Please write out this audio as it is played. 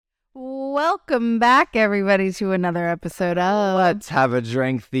Welcome back, everybody, to another episode of Let's Have a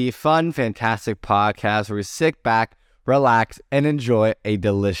Drink, the fun, fantastic podcast where we sit back, relax, and enjoy a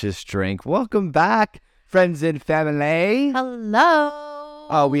delicious drink. Welcome back, friends and family. Hello.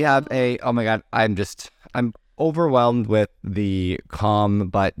 Oh, we have oh my God, I'm overwhelmed with the calm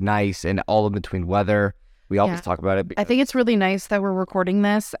but nice and all in between weather. We always talk about it. I think it's really nice that we're recording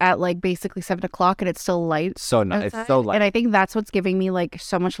this at like basically 7 o'clock and it's still light. So nice. It's so light. And I think that's what's giving me like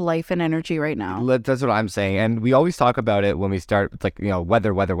so much life and energy right now. That's what I'm saying. And we always talk about it when we start, it's like,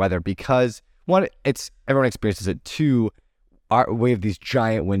 weather, because one, everyone experiences it. Two, we have these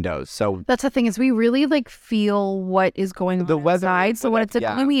giant windows. So that's the thing is we really like feel what is going on the weather outside. So when it's a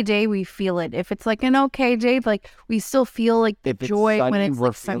gloomy day, we feel it. If it's like an okay day, like we still feel like the joy sunny, when it's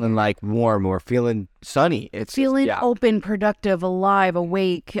we're feeling like warm. We're feeling sunny. It's feeling just, open, productive, alive,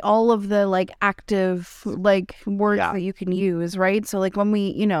 awake. All of the like active like words that you can use, right? So like when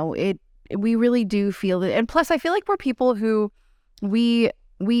we, we really do feel it. And plus, I feel like we're people who we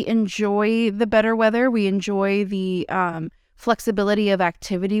enjoy the better weather. We enjoy the flexibility of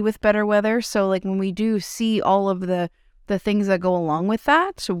activity with better weather. So like when we do see all of the things that go along with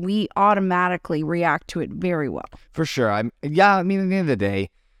that, so we automatically react to it very well. For sure. I mean, at the end of the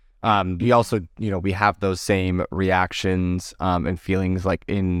day, we also, we have those same reactions and feelings like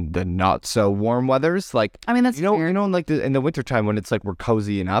in the not so warm weathers. Like, I mean, that's fair. like in the wintertime when it's like we're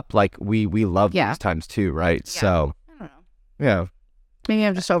cozying up, like we love these times too, right? Yeah. So, I don't know. Yeah. Maybe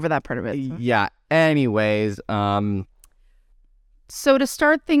I'm just over that part of it. So. Yeah. Anyways, So to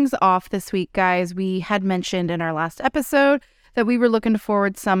start things off this week, guys, we had mentioned in our last episode that we were looking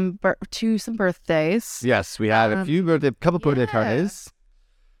forward to some birthdays. Yes, we had a couple birthday parties.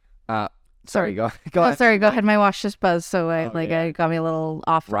 Sorry, go ahead. Oh, sorry, go ahead. My watch just buzzed, so I got me a little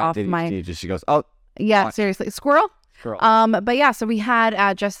off my. She goes, oh. Yeah, seriously, squirrel. Girl. But yeah, so we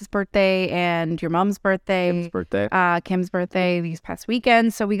had Jess's birthday and your mom's birthday, Kim's birthday these past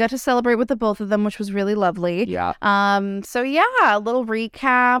weekends. So we got to celebrate with the both of them, which was really lovely. Yeah. So yeah, a little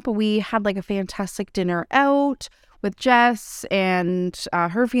recap. We had like a fantastic dinner out with Jess and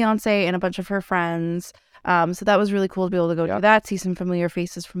her fiance and a bunch of her friends. So that was really cool to be able to go do that, see some familiar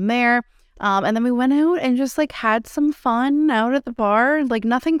faces from there. And then we went out and just like had some fun out at the bar, like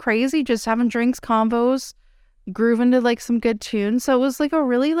nothing crazy, just having drinks, combos, grooving to like some good tunes. So it was like a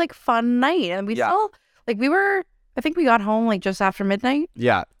really like fun night, and we still like I think we got home like just after midnight.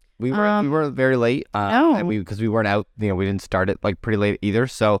 Yeah, we weren't very late. No, because we weren't out. We didn't start it like pretty late either.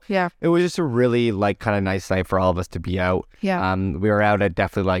 So yeah, it was just a really like kind of nice night for all of us to be out. Yeah. We were out at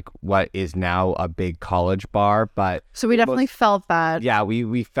definitely like what is now a big college bar, but so we definitely felt that. Yeah,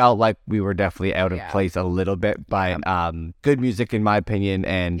 we felt like we were definitely out of place a little bit, but good music in my opinion,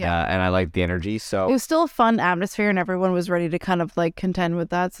 and I liked the energy. So it was still a fun atmosphere, and everyone was ready to kind of like contend with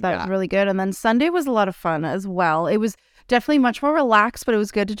that. So that was really good. And then Sunday was a lot of fun as well. It was definitely much more relaxed, but it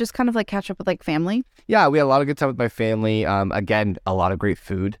was good to just kind of like catch up with like family. Yeah, we had a lot of good time with my family. Again, a lot of great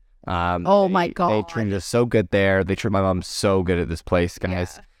food. My God. They treated us so good there. They treat my mom so good at this place,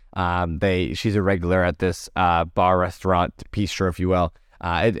 guys. Yeah. She's a regular at this bar, restaurant, bistro, if you will.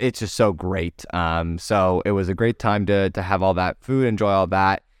 It's just so great. So it was a great time to have all that food, enjoy all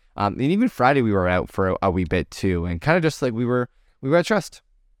that. And even Friday we were out for a wee bit too, and kind of just like we were at Trust.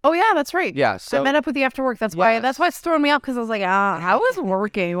 Oh yeah, that's right. Yeah, so I met up with you after work. That's why it's throwing me off, because I was like, how is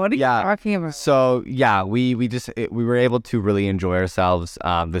working? What are you talking about? So yeah, we were able to really enjoy ourselves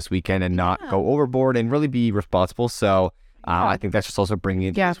this weekend and not go overboard and really be responsible. So I think that's just also bringing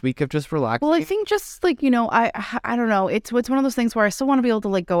in this week of just relaxing. Well, I think just like, I don't know. It's one of those things where I still want to be able to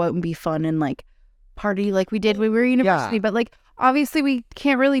like go out and be fun and like party like we did when we were at university. But like obviously we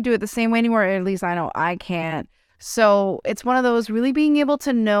can't really do it the same way anymore. At least I know I can't. So it's one of those really being able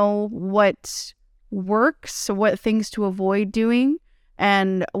to know what works, what things to avoid doing,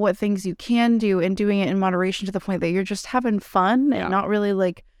 and what things you can do, and doing it in moderation to the point that you're just having fun and not really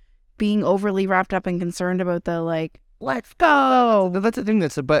like being overly wrapped up and concerned about the like, let's go. That's the thing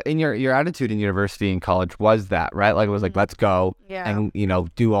but in your attitude in university and college was that, right? Like it was like, let's go and,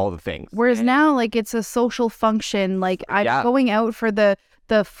 do all the things. Whereas now, like it's a social function. Like I'm going out for the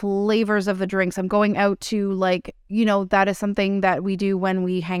flavors of the drinks. I'm going out to like, that is something that we do when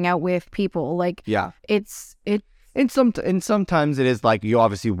we hang out with people. Like, and sometimes it is like, you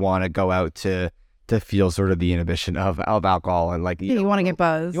obviously want to go out to feel sort of the inhibition of alcohol, and like, you want to get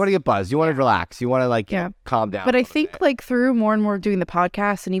buzzed. You want to get buzzed. You want to relax. You want to like calm down. But I think like through more and more doing the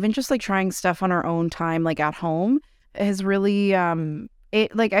podcast, and even just like trying stuff on our own time, like at home, has really,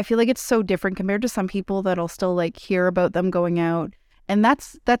 it like, I feel like it's so different compared to some people that'll still like hear about them going out. And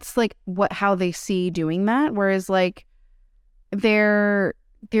that's like how they see doing that. Whereas like they're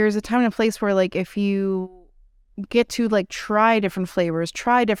there's a time and a place where like if you get to like try different flavors,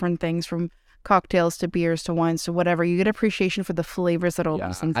 try different things from cocktails to beers to wines to whatever, you get appreciation for the flavors that all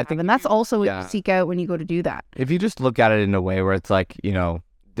those things have. And that's also what you seek out when you go to do that. If you just look at it in a way where it's like, you know,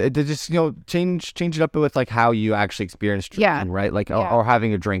 they just, you know, change it up with like how you actually experience drinking, right? Like or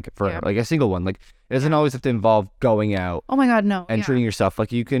having a drink for like a single one. Like it doesn't always have to involve going out. Oh my God, no. And treating yourself.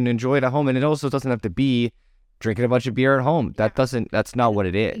 Like you can enjoy it at home, and it also doesn't have to be drinking a bunch of beer at home. That's not what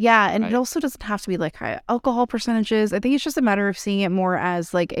it is. Yeah, and it also doesn't have to be like high alcohol percentages. I think it's just a matter of seeing it more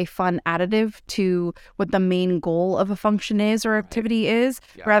as like a fun additive to what the main goal of a function is or activity is,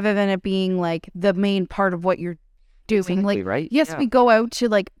 rather than it being like the main part of what you're doing. Exactly, like, yes, we go out to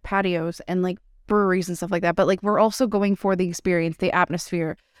like patios and like breweries and stuff like that, but like we're also going for the experience, the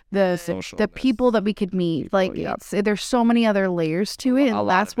atmosphere, the people that we could meet. Like there's so many other layers to it, and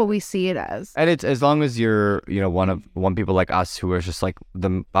that's what we see it as. And it's as long as you're, you know, one people like us who are just like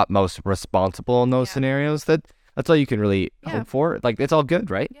the most responsible in those scenarios, that's all you can really hope for. Like it's all good,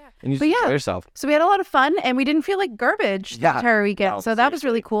 right? Yeah. And you just enjoy yourself. So we had a lot of fun, and we didn't feel like garbage the entire weekend. No, so that was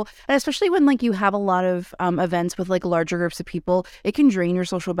really cool. And especially when like you have a lot of events with like larger groups of people, it can drain your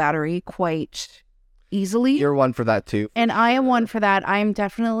social battery quite easily. You're one for that too. And I am one for that. I'm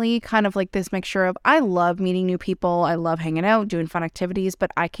definitely kind of like this mixture of, I love meeting new people. I love hanging out, doing fun activities,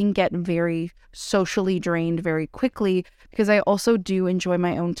 but I can get very socially drained very quickly because I also do enjoy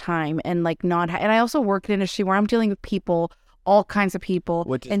my own time and like and I also work in an industry where I'm dealing with people, all kinds of people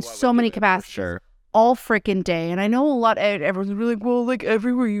in so many capacities all freaking day. And I know a lot, everyone's really like, well, like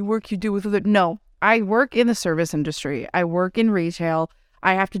everywhere you work, you deal with it. No, I work in the service industry. I work in retail.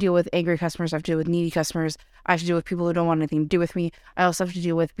 I have to deal with angry customers. I have to deal with needy customers. I have to deal with people who don't want anything to do with me. I also have to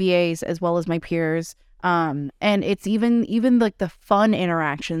deal with BAs as well as my peers. And it's even like the fun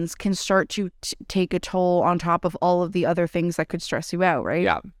interactions can start to take a toll on top of all of the other things that could stress you out, right?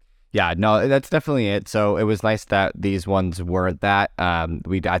 Yeah, no, that's definitely it. So it was nice that these ones weren't that.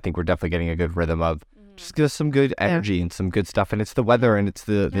 I think we're definitely getting a good rhythm of just some good energy and some good stuff. And it's the weather and it's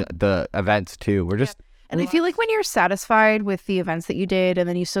the events too. We're just... And I feel like when you're satisfied with the events that you did and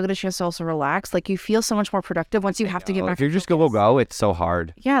then you still get a chance to also relax, like you feel so much more productive once you have to get back. If you're just go, it's so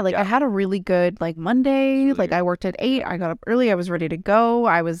hard. Yeah, I had a really good like Monday, like I worked at 8, I got up early, I was ready to go.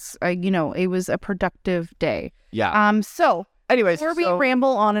 I was, it was a productive day. Yeah. So anyways, before we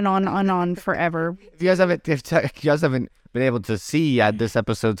ramble on and on forever. If you guys haven't been able to see yet, this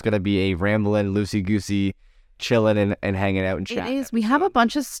episode's going to be a rambling, loosey-goosey, chilling and hanging out and chatting. It is. We have a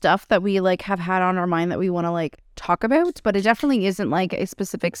bunch of stuff that we like have had on our mind that we want to like talk about, but it definitely isn't like a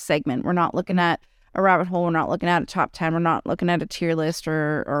specific segment. We're not looking at a rabbit hole. We're not looking at a top 10. We're not looking at a tier list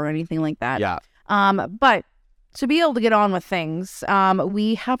or anything like that. Yeah. But to be able to get on with things,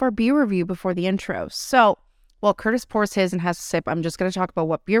 we have our beer review before the intro. So while Curtis pours his and has a sip, I'm just going to talk about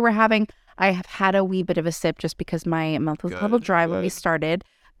what beer we're having. I have had a wee bit of a sip just because my mouth was a little dry when we started.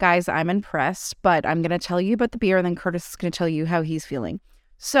 Guys, I'm impressed, but I'm going to tell you about the beer and then Curtis is going to tell you how he's feeling.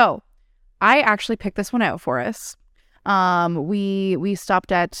 So I actually picked this one out for us. We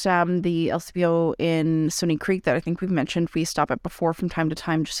stopped at the LCBO in Stony Creek that I think we've mentioned. We stop at before from time to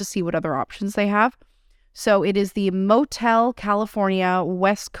time just to see what other options they have. So it is the Motel California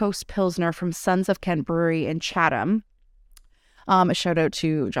West Coast Pilsner from Sons of Kent Brewery in Chatham. A shout out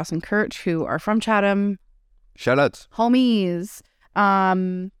to Joss and Kurt who are from Chatham. Shout outs. Homies.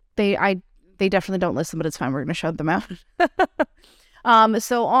 They definitely don't listen, but it's fine. We're gonna shout them out.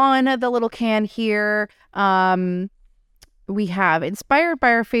 So on the little can here, we have inspired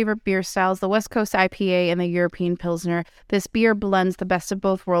by our favorite beer styles, the West Coast IPA and the European Pilsner. This beer blends the best of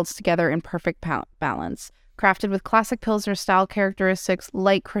both worlds together in perfect balance. Crafted with classic Pilsner style characteristics,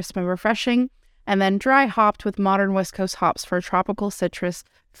 light, crisp, and refreshing, and then dry hopped with modern West Coast hops for a tropical citrus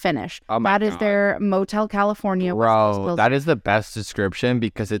finish. That is their Motel California. Bro, that is the best description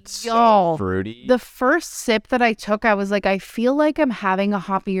because it's so fruity. The first sip that I took, I was like, I feel like I'm having a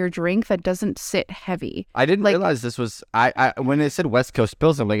hoppier drink that doesn't sit heavy. I didn't realize this was, I when it said West Coast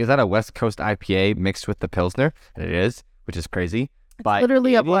Pilsner, I'm like, is that a West Coast IPA mixed with the Pilsner? And it is, which is crazy. But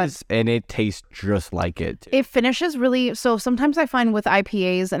literally a blend. And it tastes just like it. It finishes really, so sometimes I find with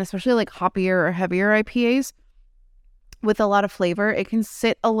IPAs, and especially like hoppier or heavier IPAs, with a lot of flavor, it can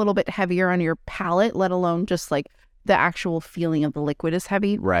sit a little bit heavier on your palate, let alone just like the actual feeling of the liquid is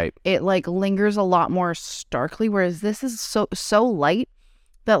heavy. Right. It like lingers a lot more starkly, whereas this is so light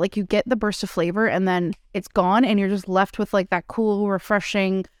that like you get the burst of flavor and then it's gone and you're just left with like that cool,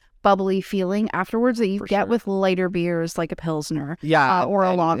 refreshing, bubbly feeling afterwards that you get with lighter beers like a Pilsner. Yeah. Or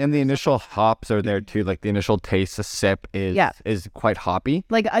a long. And the initial hops are there too. Like the initial taste, a sip is quite hoppy.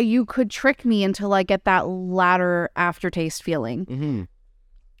 Like you could trick me until I get that latter aftertaste feeling. Mm-hmm.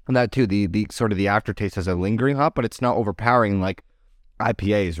 And that too, the sort of the aftertaste has a lingering hop, but it's not overpowering like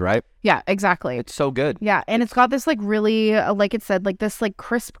IPAs, right? Yeah, exactly. It's so good. Yeah, and it's got this like really, like it said, like this like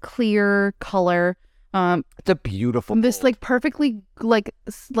crisp, clear color. It's a beautiful this gold. like perfectly like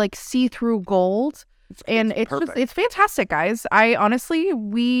see-through gold. And it's fantastic, guys. I honestly,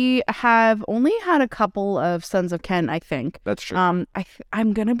 we have only had a couple of Sons of Kent, I think. That's true.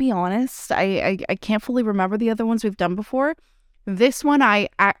 I'm gonna be honest. I can't fully remember the other ones we've done before. This one, I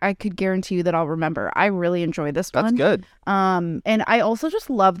could guarantee you that I'll remember. I really enjoy this one. That's good. And I also just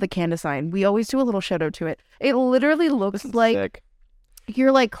love the can design. We always do a little shout out to it. It literally looks like sick.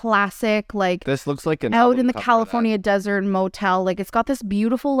 You're like classic, like this looks like an out in the California desert motel. Like it's got this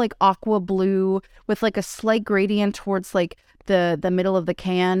beautiful like aqua blue with like a slight gradient towards like the middle of the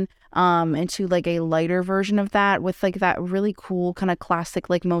can, into like a lighter version of that with like that really cool kind of classic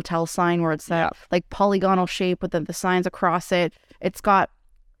like motel sign where it's that like polygonal shape with the signs across it. It's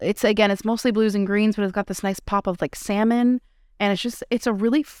mostly blues and greens, but it's got this nice pop of like salmon. And it's a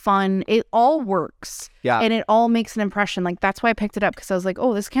really fun, it all works. Yeah. And it all makes an impression. Like, that's why I picked it up, because I was like,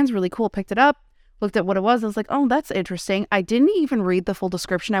 oh, this can's really cool. Picked it up, looked at what it was. I was like, oh, that's interesting. I didn't even read the full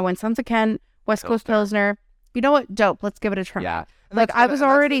description. I went Sons of Kent, West Coast Pilsner. You know what? Dope. Let's give it a try. Yeah. Like, I was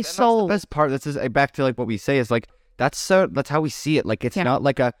already sold. That's the best part. This is back to like what we say is like, that's how we see it. Like, it's not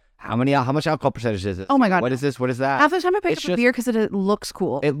like how much alcohol percentage is it? Oh my God. What is this? What is that? Half the time I pick up a beer because it looks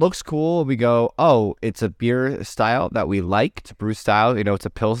cool. It looks cool. We go, oh, it's a beer style that we like. It's a brew style. You know, it's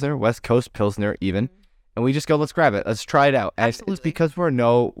a Pilsner, West Coast Pilsner even. Mm-hmm. And we just go, let's grab it. Let's try it out. And it's because we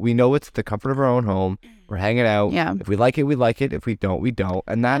know it's the comfort of our own home. We're hanging out. Yeah. If we like it, we like it. If we don't, we don't.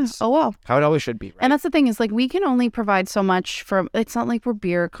 And that's how it always should be. Right? And that's the thing is like, we can only provide so much it's not like we're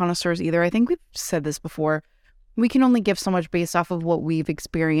beer connoisseurs either. I think we've said this before. We can only give so much based off of what we've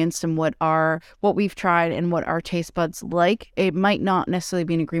experienced and what we've tried and what our taste buds like. It might not necessarily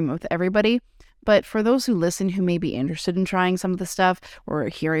be in agreement with everybody, but for those who listen who may be interested in trying some of the stuff or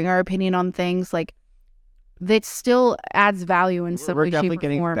hearing our opinion on things, like that still adds value in some way, shape, or form. We're definitely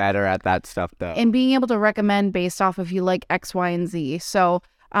getting better at that stuff though. And being able to recommend based off of you like X, Y, and Z. So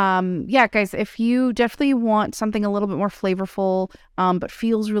yeah, guys, if you definitely want something a little bit more flavorful, but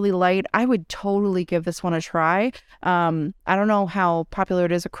feels really light, I would totally give this one a try. I don't know how popular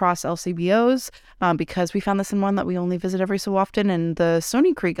it is across LCBOs, because we found this in one that we only visit every so often, and the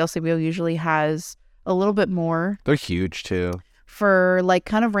Stony Creek LCBO usually has a little bit more. They're huge too. For like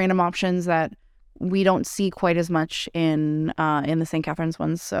kind of random options that we don't see quite as much in the St. Catharines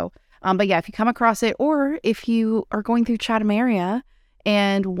ones. So, but yeah, if you come across it, or if you are going through Chatham area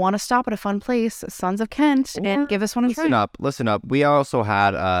and want to stop at a fun place, Sons of Kent, and give us one a try. Listen up. We also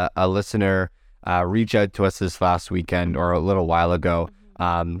had a listener reach out to us this last weekend or a little while ago.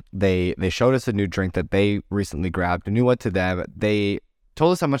 They showed us a new drink that they recently grabbed, a new one to them. They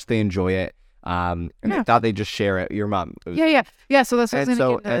told us how much they enjoy it. And I thought they'd just share it. Your mom. Yeah. So that's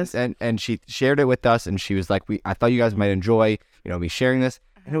what and she shared it with us, and she was like, I thought you guys might enjoy, me sharing this.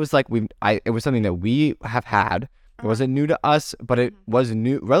 And it was like it was something that we have had. It wasn't new to us, but it was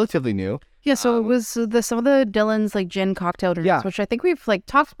relatively new. Yeah, so it was some of the Dylan's like gin cocktail drinks, which I think we've like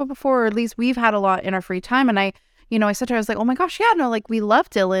talked about before, or at least we've had a lot in our free time. And I said to her, I was like, oh my gosh, yeah, no, like we love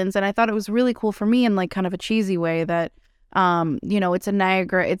Dylan's, and I thought it was really cool for me in like kind of a cheesy way that,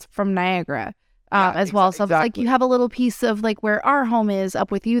 it's from Niagara. As well. So like you have a little piece of like where our home is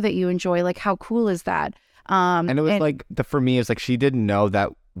up with you that you enjoy. Like how cool is that? And it was for me, it's like she didn't know that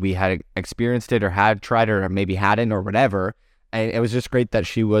we had experienced it or had tried it or maybe hadn't or whatever. And it was just great that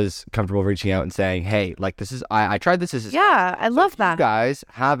she was comfortable reaching out and saying, hey, like this is, I tried this. I love that. If you guys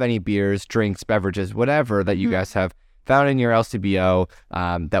have any beers, drinks, beverages, whatever that you guys have found in your LCBO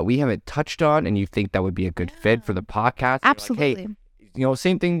that we haven't touched on and you think that would be a good fit for the podcast. Absolutely. Like, hey,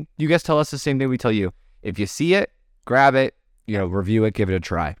 same thing. You guys tell us the same thing we tell you. If you see it, grab it, review it, give it a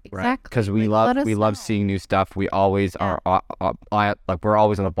try. Right? Because we love seeing new stuff. We always are we're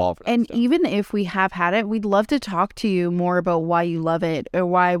always on the ball for that and stuff. Even if we have had it, we'd love to talk to you more about why you love it or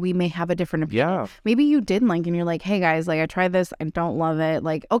why we may have a different opinion. Yeah. Maybe you didn't like and you're like, hey guys, like I tried this, I don't love it.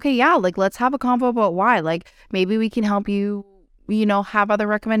 Like, okay, yeah, like let's have a convo about why. Like maybe we can help you have other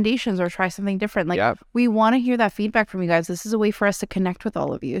recommendations or try something different. Like we want to hear that feedback from you guys. This is a way for us to connect with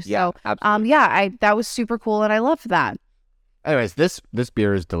all of you. So absolutely. That was super cool and I loved that. Anyways, this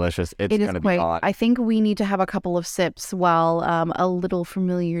beer is delicious. It's going to be hot. I think we need to have a couple of sips while a little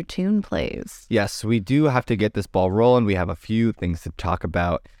familiar tune plays. Yes, we do have to get this ball rolling. We have a few things to talk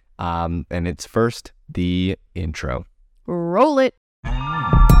about. And it's first the intro. Roll it.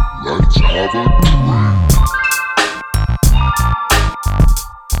 Let's have a drink.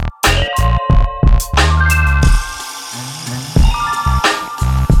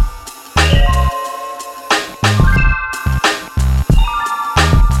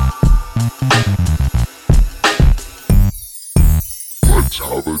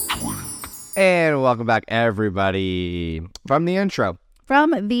 and welcome back, everybody. From the intro.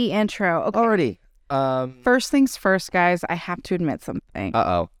 Okay. Already. First things first, guys. I have to admit something.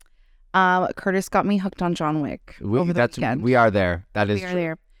 Curtis got me hooked on John Wick over the weekend. We are there. That is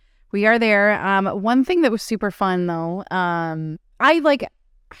true. We are there. One thing that was super fun though. I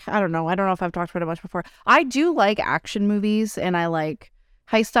don't know if I've talked about it much before. I do like action movies and I like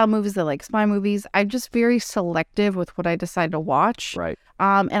heist style movies. I like spy movies. I'm just very selective with what I decide to watch. Right.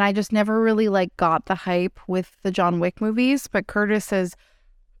 And I just never really like got the hype with the John Wick movies. But Curtis says,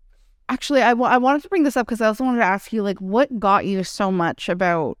 actually, I wanted to bring this up because I also wanted to ask you, like, what got you so much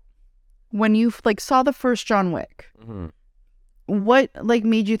about when you like saw the first John Wick? Mm-hmm. What like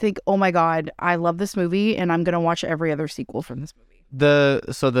made you think, oh my God, I love this movie and I'm gonna watch every other sequel from this movie?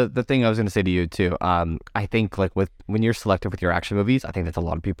 The thing I was gonna say to you too, I think like when you're selective with your action movies, I think that's a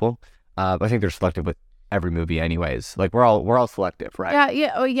lot of people. I think they're selective with every movie anyways. Like we're all selective, right?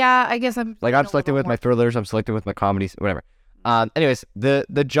 Yeah. I guess I'm selective with my thrillers, I'm selective with my comedies, whatever. Anyways,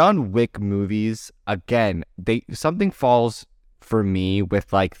 the John Wick movies, again, something falls for me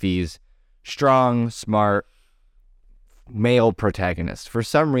with like these strong, smart male protagonists for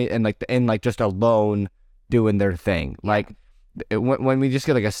some reason, and just alone doing their thing. Like when we just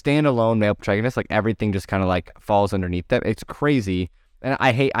get like a standalone male protagonist, like everything just kind of like falls underneath them. It's crazy, and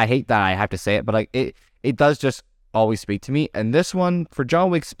I hate that I have to say it, but like it does just always speak to me. And this one for John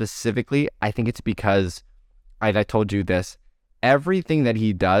Wick specifically, I think it's because I told you this. Everything that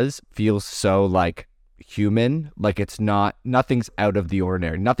he does feels so like human, like nothing's out of the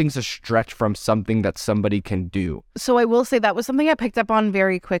ordinary. Nothing's a stretch from something that somebody can do. So I will say that was something I picked up on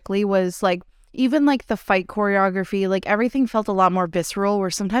very quickly was like, even like the fight choreography, like everything felt a lot more visceral, where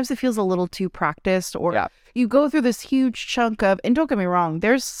sometimes it feels a little too practiced, or you go through this huge chunk of, and don't get me wrong,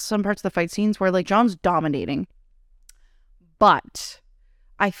 there's some parts of the fight scenes where like John's dominating, but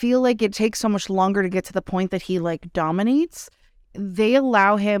I feel like it takes so much longer to get to the point that he like dominates. They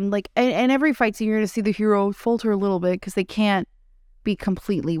allow him like, and every fight scene you're going to see the hero falter a little bit because they can't be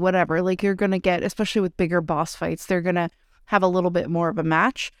completely whatever. Like you're going to get, especially with bigger boss fights, they're going to have a little bit more of a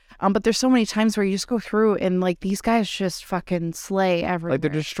match. But there's so many times where you just go through and like these guys just fucking slay everywhere. Like they're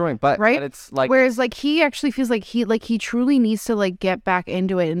destroying, but it's like, whereas like he actually feels like he truly needs to like get back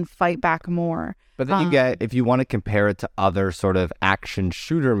into it and fight back more. But then you get, if you want to compare it to other sort of action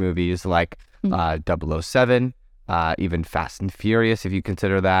shooter movies like 007, even Fast and Furious, if you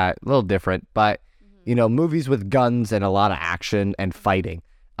consider that a little different, but you know, movies with guns and a lot of action and fighting.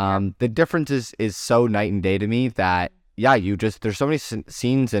 The difference is so night and day to me that there's so many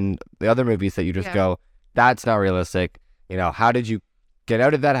scenes in the other movies that you just go, that's not realistic. You know, how did you get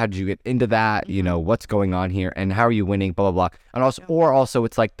out of that? How did you get into that? You know, what's going on here and how are you winning? Blah blah blah. And also,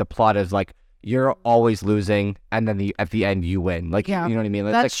 it's like the plot is like you're always losing, and then at the end you win. Like you know what I mean?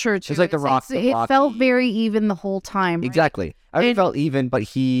 That's true too. It's like it felt very even the whole time. Right? Exactly. It felt even, but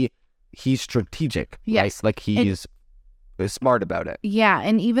he's strategic. Yes, like he's smart about it. Yeah,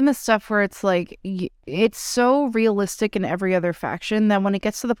 and even the stuff where it's like it's so realistic in every other faction that when it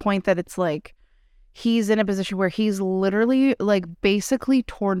gets to the point that it's like he's in a position where he's literally like basically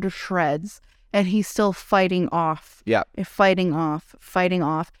torn to shreds and he's still fighting off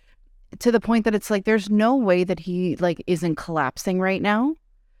to the point that it's like there's no way that he like isn't collapsing right now.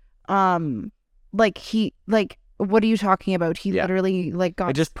 What are you talking about? He literally like got...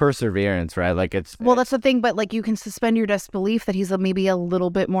 It's just perseverance, right? Like that's the thing, but like you can suspend your disbelief that he's maybe a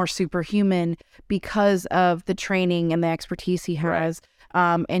little bit more superhuman because of the training and the expertise he has,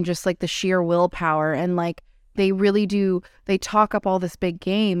 and just like the sheer willpower. And like they really do, they talk up all this big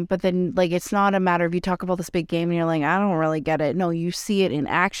game, but then like it's not a matter of you talk up all this big game and you're like, I don't really get it. No, you see it in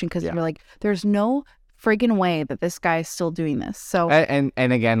action because you're like, there's no friggin' way that this guy's still doing this. So and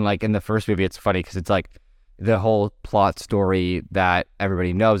again, like in the first movie, it's funny because it's like the whole plot story that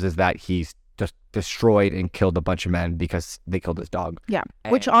everybody knows is that he's just destroyed and killed a bunch of men because they killed his dog. Yeah,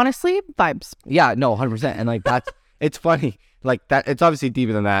 which honestly, vibes. Yeah, no, 100%. And like that's, it's funny. Like that, it's obviously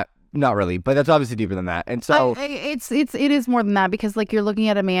deeper than that. Not really, but that's obviously deeper than that. And so it is more than that because like you're looking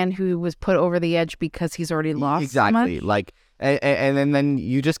at a man who was put over the edge because he's already lost. Exactly. So much. Like, and then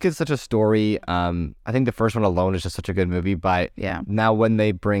you just get such a story. I think the first one alone is just such a good movie, but now when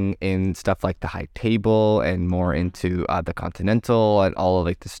they bring in stuff like the High Table and more into the Continental and all of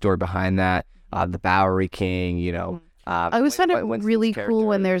like the story behind that, the Bowery King, you know. I always find it really cool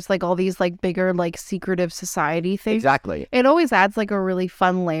when there's like all these like bigger like secretive society things. Exactly. It always adds like a really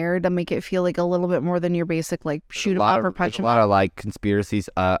fun layer to make it feel like a little bit more than your basic like shoot 'em up or punch 'em up. A lot of like conspiracies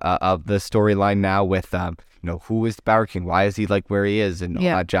of the storyline now with you know, who is the Bowery King? Why is he like where he is and all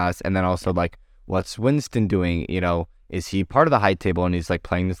that jazz? And then also like what's Winston doing? You know, is he part of the High Table and he's like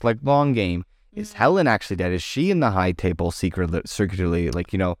playing this like long game? Is Helen actually dead? Is she in the high table secretly?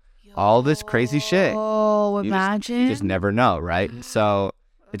 Like, all this crazy shit. Oh, imagine. You just never know, right? So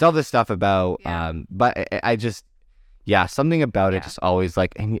it's all this stuff about, but I just, something about it just always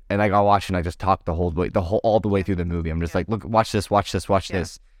like, and like I'll watch and I just talk all the way through the movie. I'm just like, look, watch this.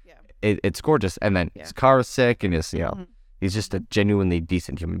 Yeah. It's gorgeous. And then his car is sick and he's just a genuinely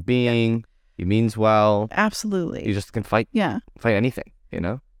decent human being. He means well. Absolutely. He just can fight. Yeah. Fight anything,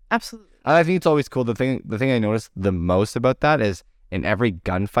 Absolutely. I think it's always cool. The thing I noticed the most about that is in every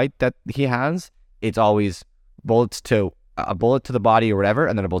gunfight that he has, it's always a bullet to the body or whatever,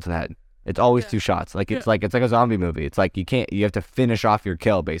 and then a bullet to the head. It's always 2 shots. Like it's like a zombie movie. It's like you have to finish off your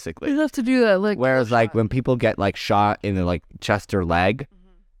kill basically. You have to do that. Like whereas like when people get like shot in the like chest or leg,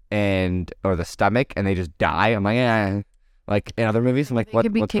 or the stomach, and they just die, I'm like, like in other movies, I'm like, what's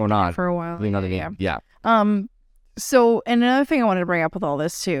going on? For a while. Yeah. So, and another thing I wanted to bring up with all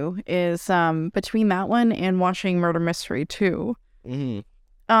this too is between that one and watching Murder Mystery 2,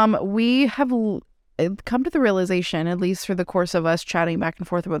 we have come to the realization, at least through the course of us chatting back and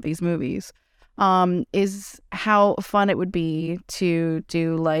forth about these movies, is how fun it would be to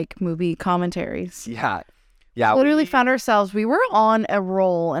do like movie commentaries. Yeah. Literally found ourselves, we were on a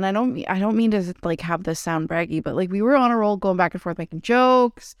roll, and I don't mean to like have this sound braggy, but like we were on a roll going back and forth making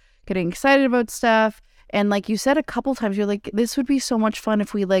jokes, getting excited about stuff. And like you said a couple times, you're like, this would be so much fun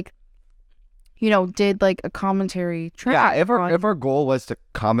if we like, did like a commentary track. Yeah, if our goal was to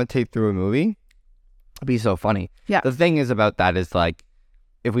commentate through a movie, it'd be so funny. Yeah. The thing is about that is like,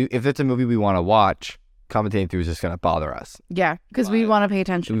 if it's a movie we want to watch, commentating through is just going to bother us. Yeah, because we want to pay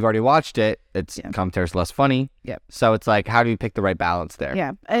attention. We've already watched it. Commentary's less funny. Yeah. So it's like, how do you pick the right balance there?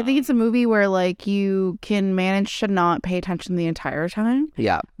 Yeah. I think it's a movie where like you can manage to not pay attention the entire time.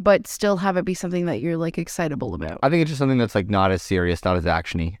 Yeah. But still have it be something that you're like excitable about. I think it's just something that's like not as serious, not as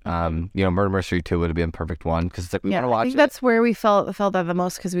actiony. Murder Mystery 2 would have been a perfect one because it's like we want to watch it. I think that's where we felt that the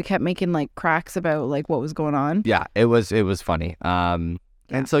most because we kept making like cracks about like what was going on. Yeah, it was funny.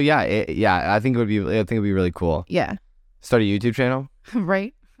 And so I think it'd be really cool. Yeah. Start a YouTube channel.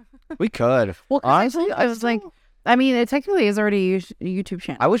 Right. We could. Well, honestly, I was like, I mean, it technically is already a YouTube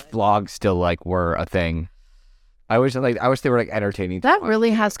channel. I wish vlogs still like were a thing. I wish they were like entertaining. That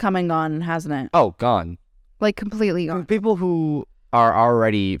really has come and gone, hasn't it? Oh, gone. Like completely gone. People who are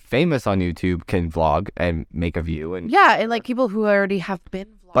already famous on YouTube can vlog and make a view and and like people who already have been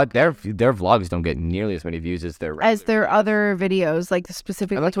vlogging. But their vlogs don't get nearly as many views as their other videos, like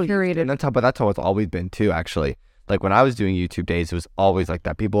specifically curated. But that's how it's always been too, actually. Like when I was doing YouTube days, it was always like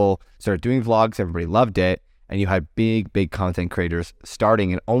that. People started doing vlogs, everybody loved it, and you had big content creators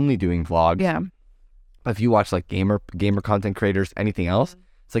starting and only doing vlogs. Yeah. But if you watch like gamer content creators, anything else,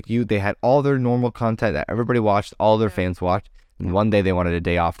 it's like they had all their normal content that everybody watched, all their fans watched, and one day they wanted a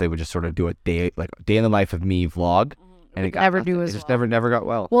day off, they would just sort of do a day in the life of me vlog. And it just never got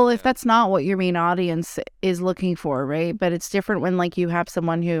well. Well, if that's not what your main audience is looking for, right? But it's different when like you have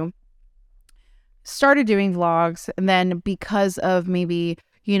someone who started doing vlogs and then because of maybe,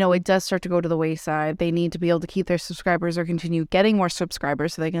 it does start to go to the wayside. They need to be able to keep their subscribers or continue getting more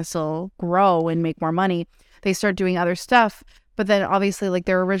subscribers so they can still grow and make more money. They start doing other stuff. But then obviously like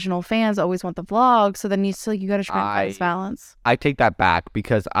their original fans always want the vlog. So then you got to try and find this balance. I take that back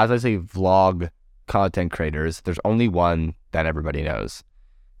because as I say vlog content creators, there's only one that everybody knows.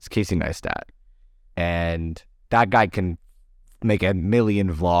 It's Casey Neistat. And that guy can make a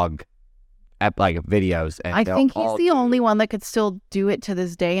million vlog videos. And I think he's the only one that could still do it to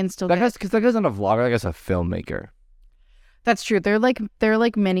this day and still because that guy's not a vlogger, that guy's a filmmaker. That's true. They're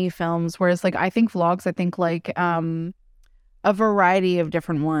like mini films, whereas like I think vlogs, like a variety of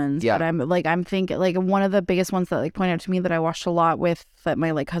different ones. Yeah. But I'm thinking like one of the biggest ones that like pointed out to me that I watched a lot with that my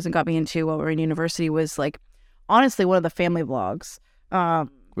like cousin got me into while we were in university was like honestly one of the family vlogs.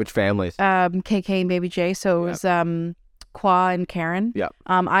 Which families? KK and Baby J. So it was Qua and Karen. Yeah.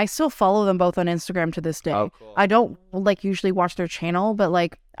 I still follow them both on Instagram to this day. Oh, cool. I don't like usually watch their channel, but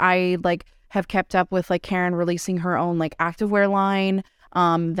like I like have kept up with like Karen releasing her own like activewear line,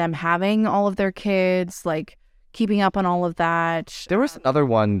 them having all of their kids, like keeping up on all of that. There was another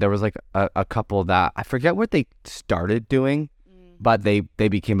one. There was like a couple that I forget what they started doing, but they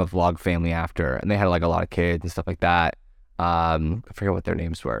became a vlog family after, and they had like a lot of kids and stuff like that. I forget what their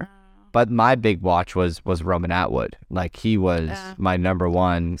names were, but my big watch was Roman Atwood. Like he was my number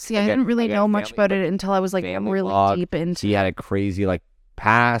one. See, I didn't really know much about it until I was like really vlog. Deep into. He had a crazy like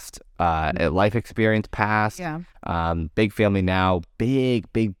past, life experience past. Yeah. Big family now, big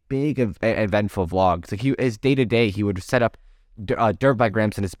eventful vlogs. Like his day to day, he would set up dirt bike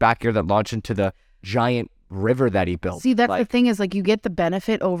ramps in his backyard that launch into the giant river that he built. See, that's the thing is like you get the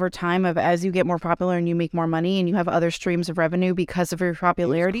benefit over time of as you get more popular and you make more money and you have other streams of revenue because of your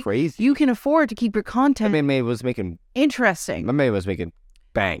popularity. Crazy. You can afford to keep your content MMA was making interesting. MMA was making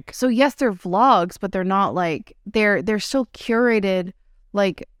bank. So yes, they're vlogs, but they're not like they're still curated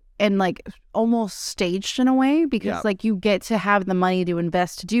like and like almost staged in a way because like you get to have the money to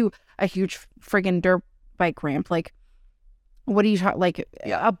invest to do a huge friggin' dirt bike ramp. Like what do you talk like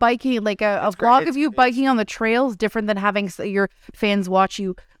a biking like a vlog of you biking on the trails different than having your fans watch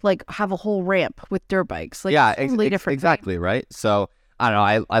you like have a whole ramp with dirt bikes. Like totally different. Exactly, right? So I don't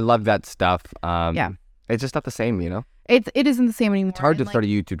know. I love that stuff. It's just not the same, you know. It isn't the same anymore. It's hard to start a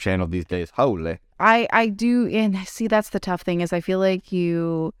YouTube channel these days. Holy. I do, and see that's the tough thing is I feel like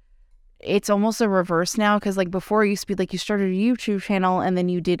it's almost a reverse now because like before it used to be like you started a YouTube channel and then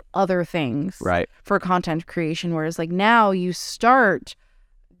you did other things for content creation, whereas like now you start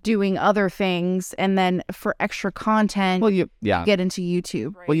doing other things and then for extra content you get into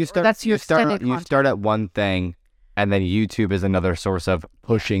YouTube. Right? Well, you start at one thing and then YouTube is another source of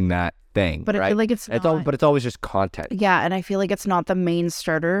pushing that thing. But I feel like it's always just content. Yeah, and I feel like it's not the main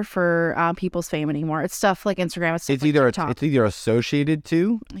starter for people's fame anymore. It's stuff like Instagram. It's either associated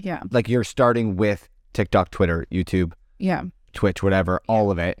to like you're starting with TikTok, Twitter, YouTube, Twitch, whatever, all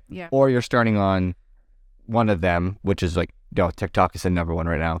of it. Yeah. Or you're starting on one of them, which is like TikTok is the number one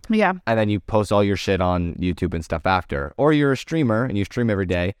right now. Yeah. And then you post all your shit on YouTube and stuff after. Or you're a streamer and you stream every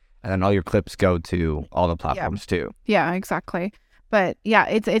day and then all your clips go to all the platforms too. Yeah, exactly. But yeah,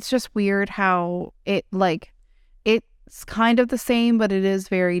 it's just weird how it's kind of the same, but it is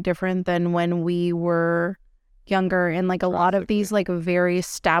very different than when we were younger. And like a lot of these like very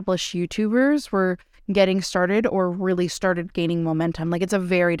established YouTubers were getting started or really started gaining momentum. Like it's a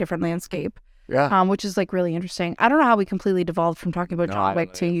very different landscape. Yeah. Which is like really interesting. I don't know how we completely devolved from talking about John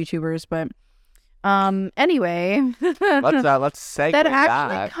Wick to YouTubers, but anyway. let's segue that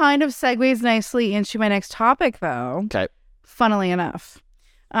actually kind of segues nicely into my next topic though. Okay. Funnily enough.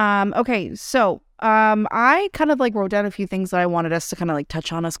 Okay, so I kind of like wrote down a few things that I wanted us to kind of like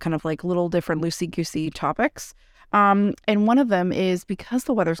touch on as kind of like little different loosey-goosey topics. And one of them is because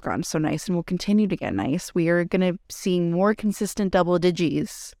the weather's gotten so nice and will continue to get nice, we are going to see more consistent double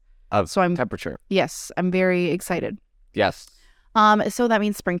digits of temperature. Yes, I'm very excited. Yes. So that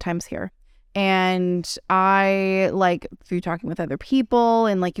means springtime's here. And I like through talking with other people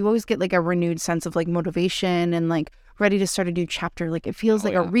and like you always get like a renewed sense of like motivation and like ready to start a new chapter. Like it feels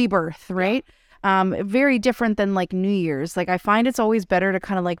like a rebirth, right? Very different than like New Year's. Like I find it's always better to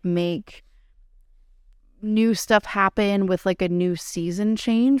kind of like make new stuff happen with like a new season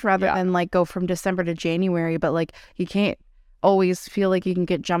change rather than like go from December to January. But like you can't always feel like you can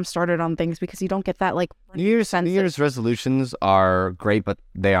get jump started on things because you don't get that like New Year's resolutions are great, but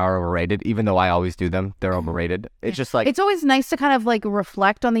they are overrated. Even though I always do them, they're overrated. It's just like it's always nice to kind of like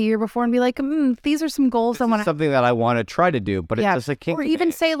reflect on the year before and be like, these are some goals I want to something that I want to try to do, but it's just like or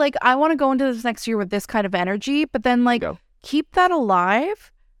even say like I want to go into this next year with this kind of energy, but then like keep that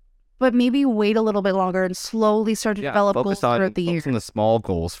alive. But maybe wait a little bit longer and slowly start to develop goals throughout the year. Focus on the small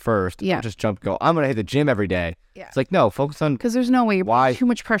goals first. Yeah. Don't just go, I'm going to hit the gym every day. Yeah. It's like, no, focus on... Because there's no way you're too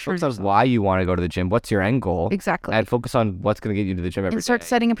much pressure. Focus on why you want to go to the gym. What's your end goal? Exactly. And focus on what's going to get you to the gym every day. And start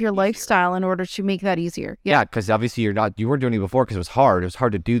setting up your lifestyle in order to make that easier. Yeah, because obviously you weren't doing it before because it was hard. It was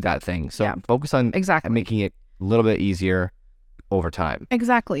hard to do that thing. So focus on making it a little bit easier over time.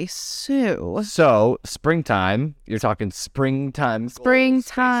 Exactly. So springtime, you're talking springtime goals,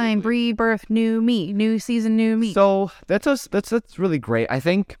 springtime, rebirth, new me, new season, new me. So that's really great. I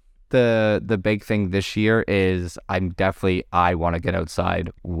think the big thing this year is I want to get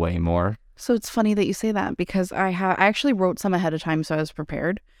outside way more. So it's funny that you say that because I actually wrote some ahead of time so I was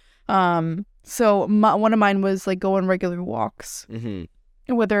prepared. So one of mine was like go on regular walks. Mm-hmm.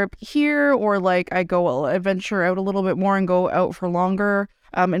 Whether here or like I venture out a little bit more and go out for longer.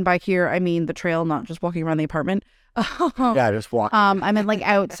 And by here, I mean the trail, not just walking around the apartment. Just walking. I meant like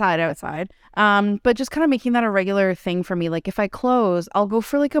outside. But just kind of making that a regular thing for me. Like if I close, I'll go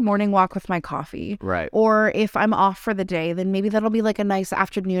for like a morning walk with my coffee. Right. Or if I'm off for the day, then maybe that'll be like a nice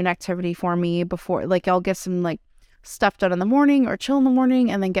afternoon activity for me before, like I'll get some like stuff done in the morning or chill in the morning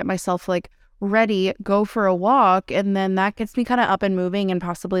and then get myself like ready, go for a walk, and then that gets me kind of up and moving and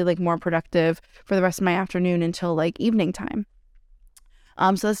possibly like more productive for the rest of my afternoon until like evening time.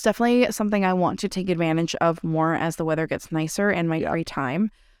 So that's definitely something I want to take advantage of more as the weather gets nicer and my free time.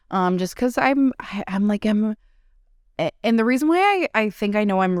 Just because and the reason why I think I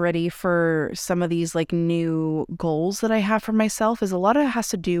know I'm ready for some of these like new goals that I have for myself is a lot of it has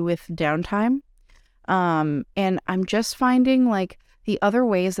to do with downtime. And I'm just finding like the other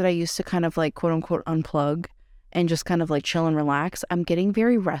ways that I used to kind of like quote unquote unplug and just kind of like chill and relax, I'm getting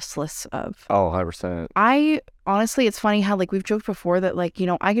very restless of. Oh, 100%. I honestly, it's funny how like we've joked before that like,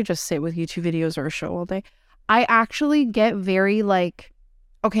 I could just sit with YouTube videos or a show all day. I actually get very like,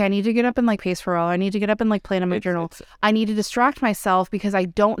 okay, I need to get up and like pace for all. I need to get up and like plan on my journal. I need to distract myself because I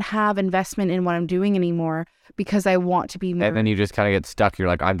don't have investment in what I'm doing anymore because I want to be more. And then you just kind of get stuck. You're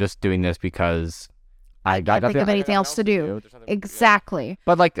like, I'm just doing this because I can't think of anything else to do. Exactly.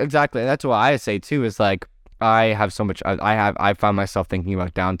 But like, exactly. That's what I say too, is like, I have so much, I found myself thinking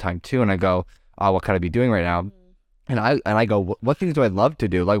about downtime too. And I go, oh, what could I be doing right now? And I go, what things do I love to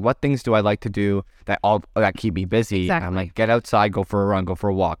do? Like, what things do I like to do that keep me busy? Exactly. I'm like, get outside, go for a run, go for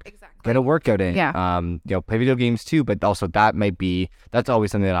a walk, get a workout in. Yeah. Play video games too. But also that's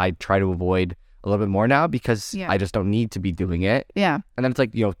always something that I try to avoid a little bit more now because I just don't need to be doing it. Yeah. And then it's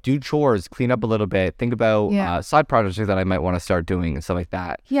like, do chores, clean up a little bit, think about side projects that I might want to start doing and stuff like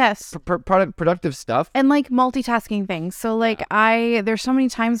that. Yes. Productive stuff. And like multitasking things. So like there's so many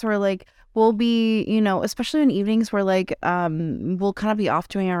times where like we'll be, especially in evenings where like we'll kind of be off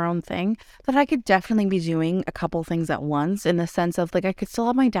doing our own thing, that I could definitely be doing a couple things at once, in the sense of like I could still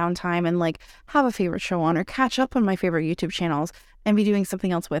have my downtime and like have a favorite show on or catch up on my favorite YouTube channels and be doing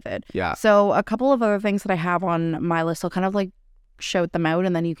something else with it. Yeah. So a couple of other things that I have on my list, I'll kind of like shout them out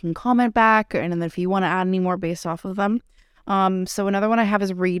and then you can comment back, and then if you want to add any more based off of them. So another one I have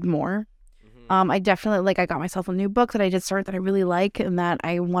is read more. I definitely, I got myself a new book that I did start that I really like and that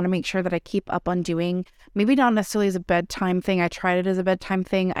I want to make sure that I keep up on doing. Maybe not necessarily as a bedtime thing. I tried it as a bedtime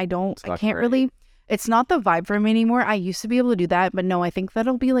thing. I can't really, it's not the vibe for me anymore. I used to be able to do that, but no, I think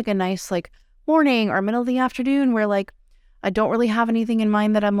that'll be like a nice like morning or middle of the afternoon where like I don't really have anything in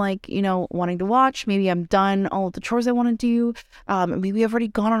mind that I'm like, wanting to watch. Maybe I'm done all of the chores I want to do. Maybe I've already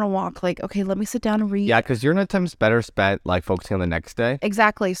gone on a walk. Like, okay, let me sit down and read. Yeah, because your nighttime's better spent like focusing on the next day.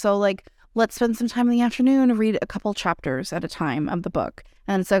 Exactly. So like, let's spend some time in the afternoon and read a couple chapters at a time of the book.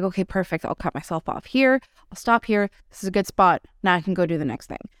 And it's like, okay, perfect. I'll cut myself off here. I'll stop here. This is a good spot. Now I can go do the next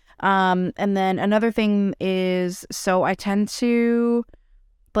thing. And then another thing is, so I tend to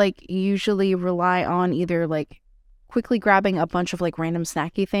like usually rely on either like quickly grabbing a bunch of like random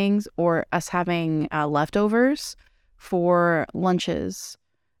snacky things or us having leftovers for lunches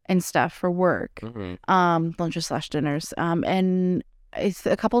and stuff for work, lunches / dinners. And it's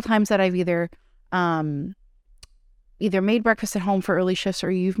a couple times that I've either made breakfast at home for early shifts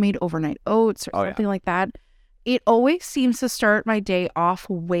or you've made overnight oats or something like that. It always seems to start my day off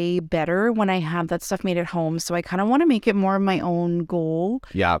way better when I have that stuff made at home. So I kind of want to make it more of my own goal.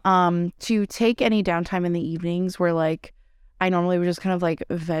 Yeah. To take any downtime in the evenings where like I normally would just kind of like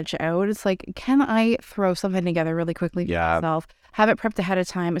veg out. It's like, can I throw something together really quickly for myself? Have it prepped ahead of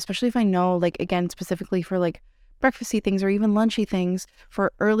time, especially if I know, like, again, specifically for like breakfasty things or even lunchy things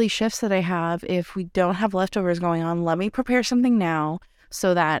for early shifts that I have. If we don't have leftovers going on, let me prepare something now.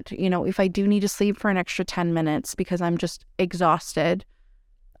 So that, if I do need to sleep for an extra 10 minutes because I'm just exhausted,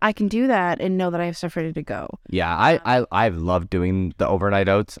 I can do that and know that I have stuff ready to go. Yeah, I've loved doing the overnight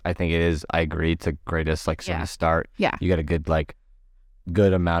oats. I think it is, I agree, it's the greatest sort of start. Yeah. You get a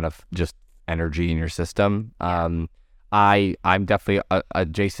good amount of just energy in your system. I'm definitely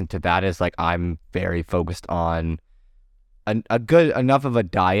adjacent to that is like I'm very focused on a good enough of a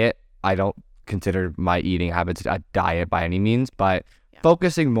diet. I don't consider my eating habits a diet by any means, but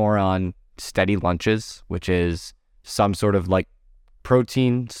focusing more on steady lunches, which is some sort of like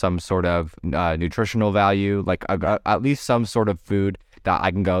protein, some sort of nutritional value, like at least some sort of food that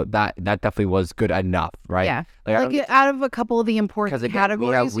I can go, that definitely was good enough, right? Yeah. Like out of a couple of the important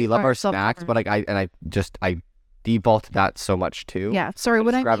categories. We love our snacks, but like I default to that so much too. Yeah. Sorry,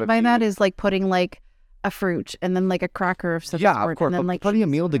 what I mean by that is like putting like a fruit and then like a cracker of some sort. Yeah, of course. And then, like, putting a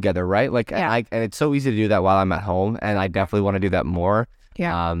meal together, right? Like, and it's so easy to do that while I'm at home, and I definitely want to do that more.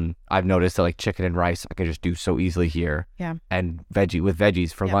 Yeah. I've noticed that like chicken and rice I can just do so easily here. Yeah. And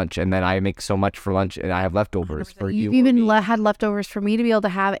veggies for lunch, and then I make so much for lunch, and I have leftovers 100%. for you. You've even had leftovers for me to be able to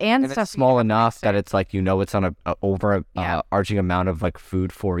have, and stuff it's small enough that it's like it's on a overarching amount of like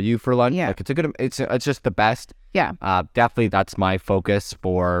food for you for lunch. Yeah. Like it's just the best. Yeah. Definitely that's my focus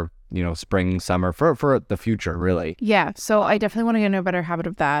for spring, summer, for the future, really. Yeah. So I definitely want to get into a better habit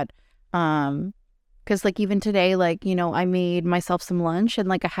of that. Because like even today, like, I made myself some lunch and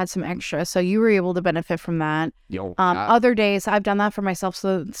like I had some extra. So you were able to benefit from that. Other days I've done that for myself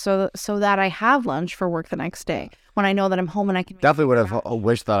so that I have lunch for work the next day when I know that I'm home and I can definitely would have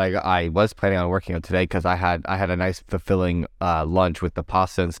wished that I was planning on working out today because I had a nice fulfilling lunch with the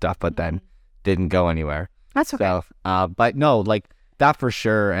pasta and stuff, but then didn't go anywhere. That's okay. So, but no, like that for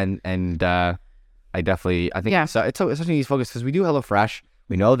sure. And I think Yeah. so. It's such an easy focus because we do HelloFresh.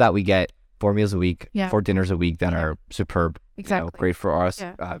 We know that we get 4 meals a week, 4 dinners a week that are superb. Exactly. Great for us.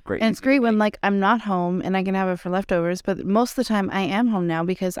 Yeah. Great. And it's great when like I'm not home and I can have it for leftovers. But most of the time I am home now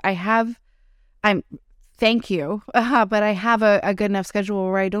because thank you, but I have a good enough schedule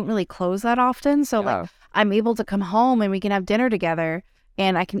where I don't really close that often. So like I'm able to come home and we can have dinner together.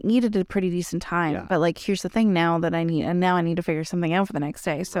 And I can eat at a pretty decent time. Yeah. But like, here's the thing now that I need to figure something out for the next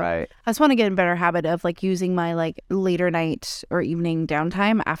day. So Right. I just want to get in a better habit of like using my like later night or evening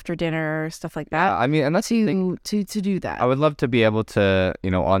downtime after dinner, stuff like that. I mean, and that's the thing. to do that. I would love to be able to,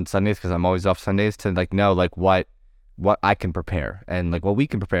 on Sundays, because I'm always off Sundays, to like know like what I can prepare and like what we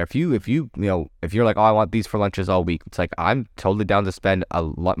can prepare. If you're like, oh, I want these for lunches all week, it's like I'm totally down to spend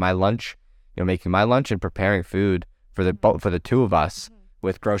my lunch, making my lunch and preparing food for the two of us.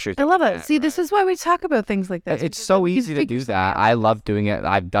 With groceries. I love it. See, this is why we talk about things like this. It's so easy to do that. I love doing it.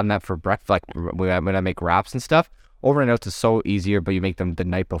 I've done that for breakfast, like when I make wraps and stuff. Overnight oats is so easier, but you make them the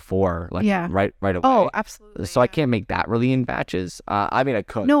night before, like right away. Oh, absolutely. So I can't make that really in batches. I mean, I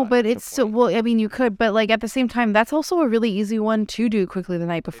could. No, but it's so well. I mean, you could, but like at the same time, that's also a really easy one to do quickly the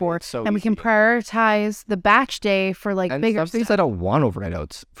night before, and we can prioritize the batch day for like bigger. Some things I don't want overnight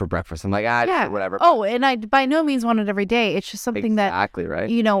oats for breakfast. I'm like, sure, whatever. Oh, and I by no means want it every day. It's just something exactly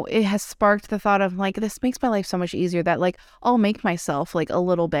right. It has sparked the thought of like this makes my life so much easier. That like I'll make myself like a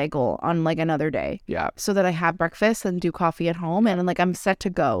little bagel on like another day. Yeah. So that I have breakfast and do coffee at home and like I'm set to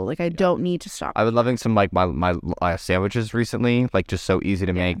go. Like I don't need to stop. I've been loving some like my sandwiches recently, like just so easy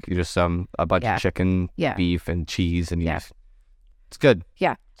to make. Just a bunch of chicken, beef, and cheese, and it's good.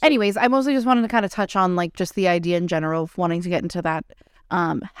 Yeah. Anyways, I mostly just wanted to kind of touch on like just the idea in general of wanting to get into that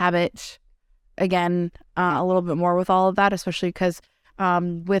habit again a little bit more with all of that, especially because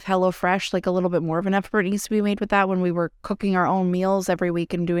with HelloFresh, like a little bit more of an effort needs to be made with that. When we were cooking our own meals every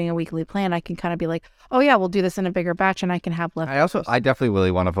week and doing a weekly plan, I can kind of be like, oh yeah, we'll do this in a bigger batch and I can have left. I definitely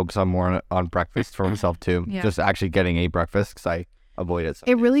really want to focus on more on breakfast for myself too. Just actually getting a breakfast because I avoid it.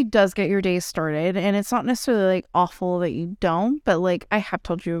 It really does get your day started, and it's not necessarily like awful that you don't, but like I have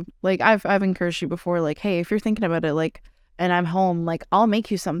told you, like I've encouraged you before, like, hey, if you're thinking about it, like, and I'm home, like I'll make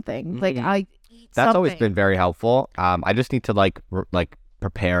you something. Like that's always been very helpful. I just need to like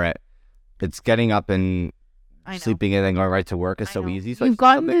prepare it. It's getting up and sleeping in and going right to work is so easy. So you've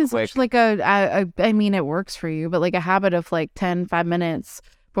gotten this like I mean, it works for you, but like a habit of like 5 minutes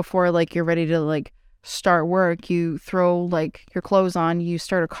before like you're ready to like start work, you throw like your clothes on, you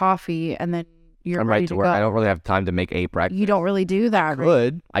start a coffee, and then I'm ready to work. I don't really have time to make a breakfast. You don't really do that.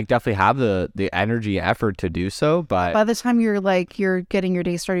 I definitely have the energy and effort to do so, but by the time you're getting your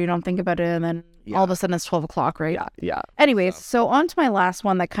day started, you don't think about it, and then all of a sudden it's 12 o'clock, right? Yeah. Anyways, so on to my last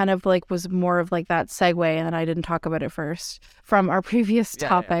one that kind of like was more of like that segue, and then I didn't talk about it first from our previous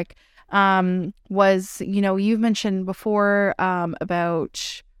topic. Was you've mentioned before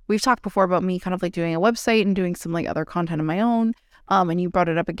we've talked before about me kind of like doing a website and doing some like other content of my own. And you brought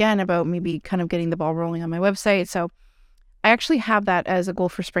it up again about maybe kind of getting the ball rolling on my website. So I actually have that as a goal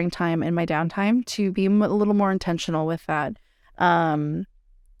for springtime in my downtime to be a little more intentional with that.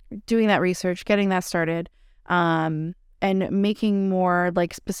 Doing that research, getting that started, and making more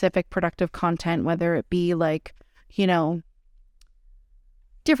like specific productive content, whether it be like,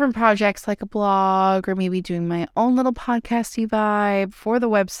 different projects like a blog or maybe doing my own little podcasty vibe for the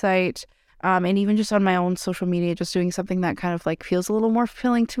website. And even just on my own social media, just doing something that kind of like feels a little more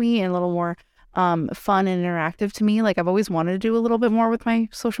fulfilling to me and a little more fun and interactive to me. Like I've always wanted to do a little bit more with my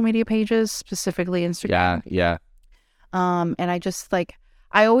social media pages, specifically Instagram. Yeah. And I just like,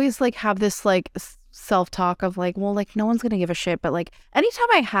 I always like have this like self-talk of like, well, like no one's gonna give a shit. But like anytime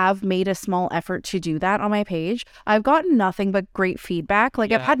I have made a small effort to do that on my page, I've gotten nothing but great feedback.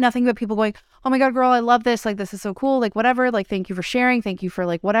 Like I've had nothing but people going, oh my God, girl, I love this. Like this is so cool. Like whatever. Like thank you for sharing. Thank you for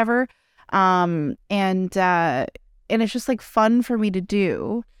like whatever. And it's just like fun for me to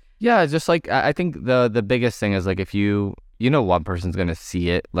do. Yeah, just like I think the biggest thing is like if one person's gonna see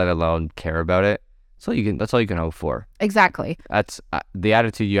it, let alone care about it. That's all you can hope for. Exactly. That's the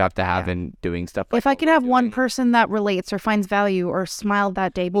attitude you have to have in doing stuff. If I can have one person that relates or finds value or smiled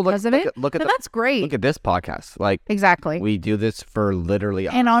that day because of it, that's great. Look at this podcast. Like exactly, we do this for literally.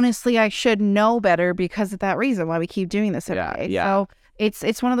 And honestly, I should know better because of that reason why we keep doing this every day. Yeah. So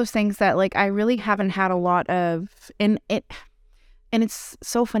it's one of those things that like I really haven't had a lot of, and it's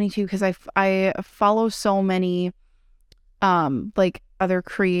so funny too because I follow so many like other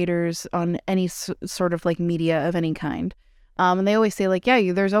creators on any sort of like media of any kind, and they always say like,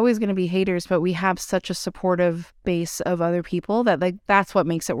 yeah, there's always going to be haters, but we have such a supportive base of other people that like that's what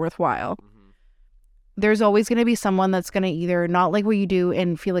makes it worthwhile. there's always going to be someone that's going to either not like what you do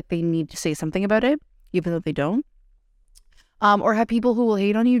and feel like they need to say something about it, even though they don't. Or have people who will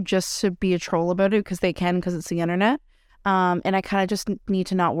hate on you just to be a troll about it because it's the internet. And I kind of just need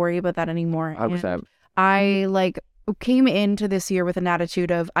to not worry about that anymore. 100%. I like came into this year with an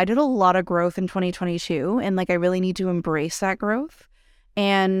attitude of I did a lot of growth in 2022 and like I really need to embrace that growth.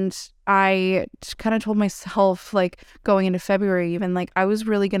 And I kind of told myself like going into February even like I was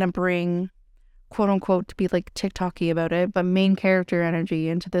really going to bring quote unquote to be like TikTok-y about it, but main character energy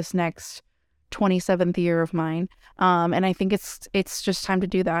into this next 27th year of mine. And I think it's just time to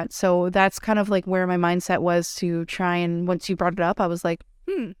do that. So that's kind of like where my mindset was to try, and once you brought it up, I was like,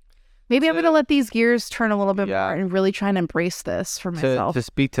 maybe I'm going to let these gears turn a little bit more and really try and embrace this for myself. To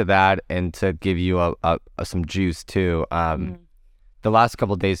speak to that and to give you some juice too, the last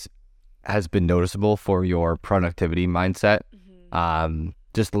couple of days has been noticeable for your productivity mindset.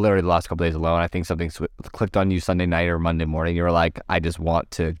 Just literally the last couple of days alone, I think something clicked on you Sunday night or Monday morning. You were like, I just want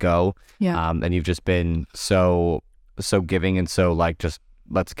to go. Yeah. And you've just been so giving and so like, just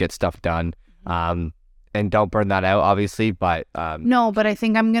let's get stuff done. And don't burn that out, obviously, but no, but I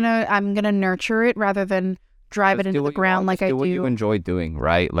think I'm gonna nurture it rather than drive it into the ground like I do. What you enjoy doing,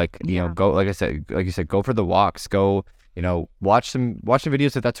 right? Like you know, go like you said, go for the walks. Go, you know, watch some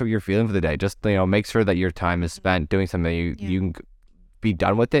videos if that's what you're feeling for the day. Just make sure that your time is spent doing something you can be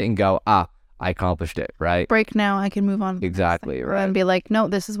done with it and go, I accomplished it, right? Break now, I can move on. Exactly, right. And be like, no,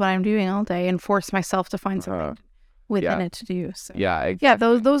 this is what I'm doing all day, and force myself to find something within it to do. So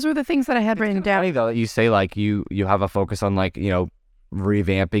those were the things that I had written down. Funny though that you say like you have a focus on like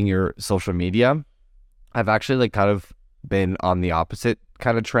revamping your social media. I've actually like kind of been on the opposite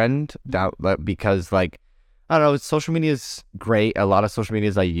kind of trend that because like I don't know, social media is great. A lot of social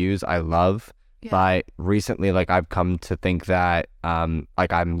medias I use, I love. But recently, like I've come to think that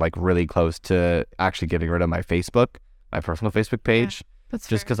like I'm like really close to actually getting rid of my personal Facebook page,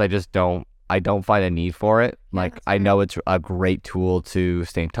 just because I don't find a need for it. Like I know it's a great tool to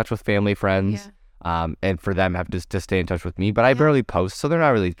stay in touch with family, friends, and for them have to stay in touch with me. But I barely post, so they're not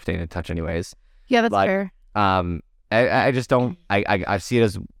really staying in touch anyways. Yeah, that's fair. I just don't. I see it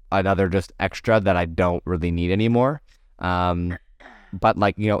as another just extra that I don't really need anymore. But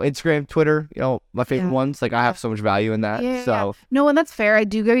like, Instagram, Twitter, my favorite ones, like I have so much value in that. No, and that's fair. I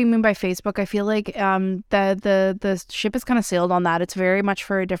do get what you mean by Facebook. I feel like the ship is kind of sailed on that. It's very much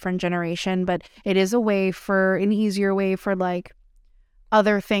for a different generation, but it is an easier way for like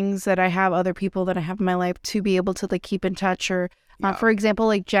other things that I have, other people that I have in my life to be able to like keep in touch or for example,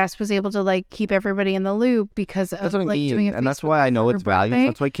 like Jess was able to like keep everybody in the loop because of like doing it. And that's why I know it's valuable.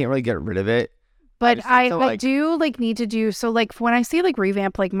 That's why I can't really get rid of it. But I do like need to do so like when I say like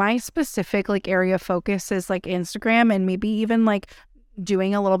revamp, like my specific like area of focus is like Instagram and maybe even like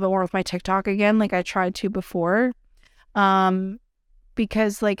doing a little bit more with my TikTok again, like I tried to before.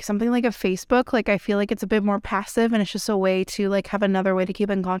 Because like something like a Facebook, like I feel like it's a bit more passive and it's just a way to like have another way to keep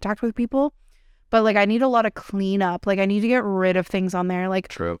in contact with people. But like I need a lot of cleanup. Like I need to get rid of things on there,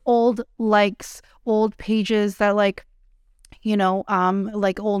 like old likes, old pages that like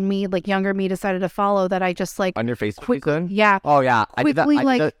like old me, like younger me decided to follow that I just like on your Facebook. Yeah. Oh yeah. I did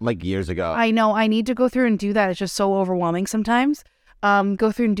that like years ago. I know. I need to go through and do that. It's just so overwhelming sometimes.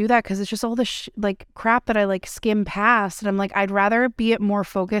 Go through and do that because it's just all the like crap that I like skim past, and I'm like I'd rather be more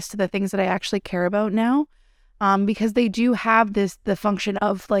focused to the things that I actually care about now, because they do have the function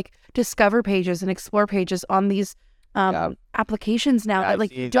of like discover pages and explore pages on these applications now that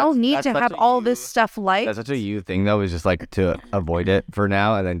like you don't need to have all this stuff like that's such a you thing though, is just like to avoid it for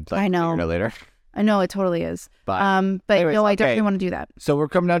now and then like, I know figure it out later. I know it totally is, but anyways, no, I definitely want to do that. So we're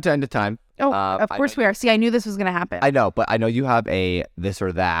coming down to end of time. Of course we are. See, I knew this was gonna happen. I know, but I know you have a this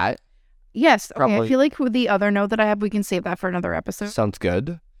or that. Yes. Okay. I feel like with the other note that I have, we can save that for another episode. Sounds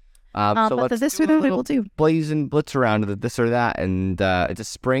good. So but let's this or that we will do. Blaze and blitz around the this or that, and it's a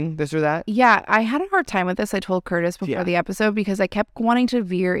spring this or that. Yeah, I had a hard time with this. I told Curtis before the episode because I kept wanting to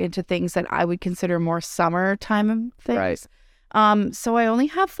veer into things that I would consider more summertime things. Right. So I only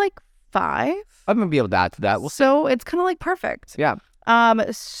have like 5. I'm gonna be able to add to that. So it's kind of like perfect. Yeah.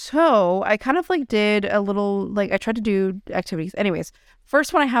 So I kind of like did a little like I tried to do activities. Anyways,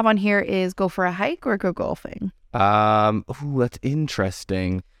 first one I have on here is go for a hike or go golfing. Ooh, that's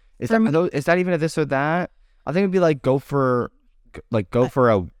interesting. Is that even a this or that? I think it'd be like go for a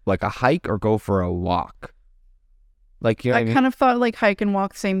hike or go for a walk. Like I kind of thought like hike and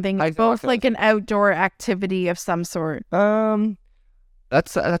walk same thing. Both like an outdoor activity of some sort.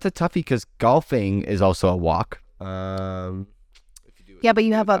 That's a toughie because golfing is also a walk. Yeah, but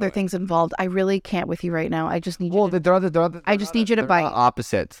you have other things involved. I really can't with you right now. I just need you. Well, they're I just need you to bite.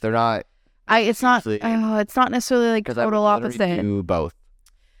 Opposites. They're not. It's not. Usually- It's not necessarily like Because I would total literally opposite. do both.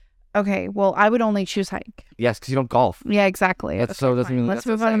 Okay, well, I would only choose hike. Yes, because you don't golf. Yeah, exactly. That's so doesn't fine. really- Let's that's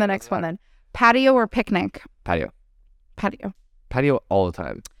move the on to the same. next one then. Patio or picnic? Patio. Patio. Patio all the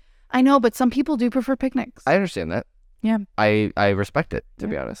time. I know, but some people do prefer picnics. I understand that. Yeah. I respect it, to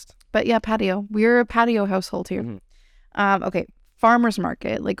be Yeah. honest. But yeah, patio. We're a patio household here. Mhm. Okay, farmer's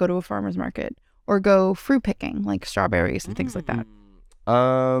market. Like go to a farmer's market or go fruit picking, like strawberries and things like that.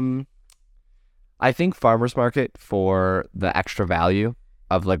 I think farmer's market for the extra value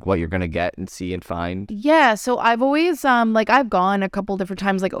of like what you're gonna get and see and find. Yeah, so I've always like I've gone a couple different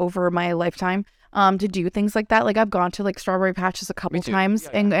times like over my lifetime to do things like that. Like I've gone to like strawberry patches a couple too. times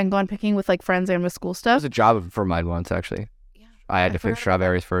Yeah, and gone picking with like friends and with school It stuff. was a job for mine once actually. Yeah, I had to forgot pick about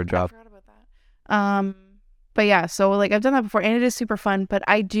strawberries for a I job. forgot about that. But yeah, so like I've done that before and it is super fun, but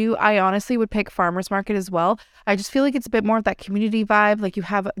I honestly would pick farmer's market as well. I just feel like it's a bit more of that community vibe. Like you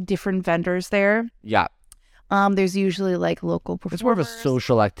have different vendors there. Yeah, There's usually like local performers. it's more of a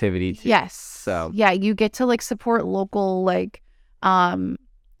social activity. Too. Yes. So Yeah, you get to like support local like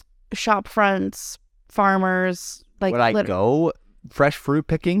shop fronts, farmers, like would I go fresh fruit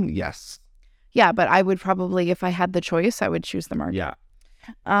picking? Yes. Yeah, but I would probably, if I had the choice, I would choose the market. Yeah.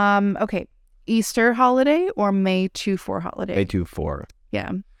 Okay. Easter holiday or May 2/4 holiday? May 2/4.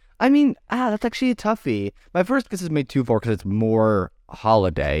 Yeah. I mean, that's actually a toughie. My first guess is May 2/4 because it's more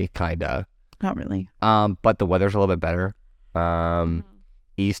holiday, kinda. Not really. But the weather's a little bit better.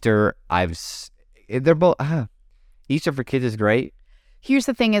 Easter, they're both. Easter for kids is great. Here's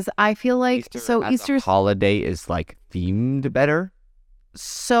the thing: is I feel like Easter as Easter's a holiday is like themed better.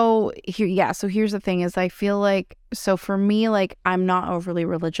 so here. So here's the thing: is I feel like for me, like I'm not overly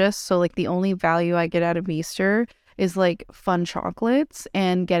religious, so like the only value I get out of Easter is like fun chocolates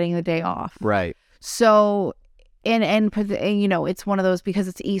and getting the day off. Right. So, and you know, it's one of those because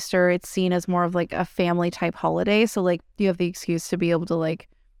it's Easter, it's seen as more of like a family type holiday. So like you have the excuse to be able to like,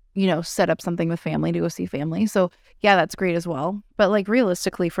 you know, set up something with family to go see family. So yeah, that's great as well. But like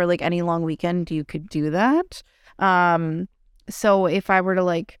realistically for like any long weekend, you could do that. So if I were to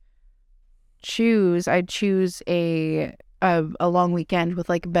like choose, I'd choose a long weekend with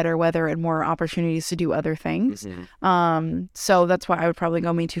like better weather and more opportunities to do other things. So that's why I would probably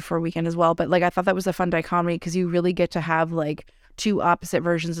go May 2/4 weekend as well. But like I thought that was a fun dichotomy because you really get to have like two opposite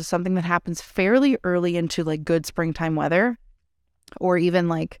versions of something that happens fairly early into like good springtime weather, or even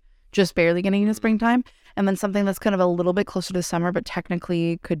like just barely getting into springtime, and then something that's kind of a little bit closer to summer but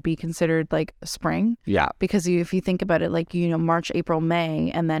technically could be considered like spring. Yeah. Because if you think about it, like, you know, March, April, May,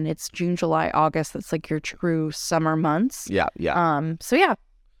 and then it's June, July, August, that's like your true summer months. Yeah. Yeah. So yeah.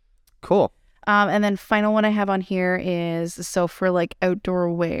 Cool. And then final one I have on here is so for like outdoor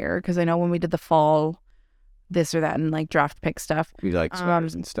wear, because I know when we did the fall this or that and like draft pick stuff. We like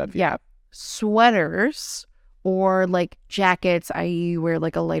sweaters and stuff. Yeah. Sweaters or like jackets, i.e. wear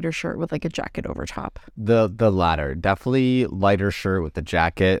like a lighter shirt with like a jacket over top. The latter. Definitely lighter shirt with a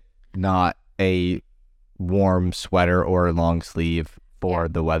jacket, not a warm sweater or a long sleeve for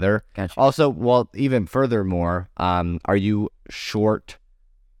the weather. Gotcha. Also, well, even furthermore, are you short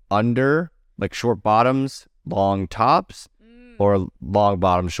under, like short bottoms, long tops, or long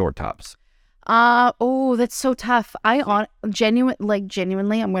bottoms, short tops? Oh, that's so tough.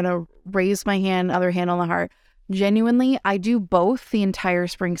 Genuinely, I'm gonna raise my hand, other hand on the heart. Genuinely, I do both the entire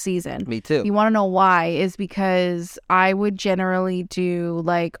spring season. Me too. You want to know why? Is because I would generally do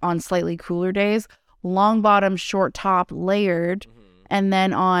like on slightly cooler days, long bottom, short top, layered. And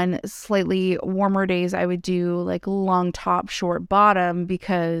then on slightly warmer days, I would do like long top, short bottom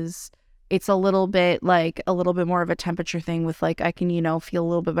because it's a little bit more of a temperature thing with like, I can, you know, feel a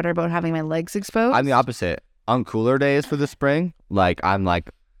little bit better about having my legs exposed. I'm the opposite. On cooler days for the spring, like I'm like,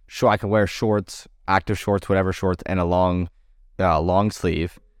 sure, I can wear shorts, active shorts, whatever shorts, and a long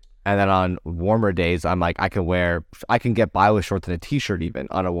sleeve. And then on warmer days, I'm like, I can get by with shorts and a t-shirt even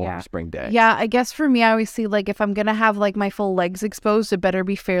on a warm spring day. Yeah, I guess for me, I always see like if I'm going to have like my full legs exposed, it better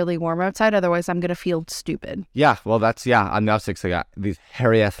be fairly warm outside. Otherwise, I'm going to feel stupid. Yeah, well, I'm the opposite. So I got these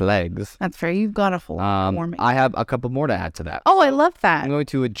hairy ass legs. That's fair. You've got a full warm. I have a couple more to add to that. Oh, I love that. I'm going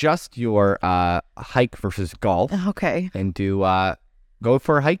to adjust your hike versus golf. Okay. And do go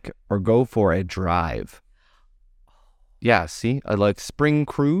for a hike or go for a drive. Yeah, see? I like spring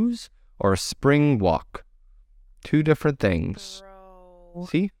cruise or a spring walk. Two different things. Bro.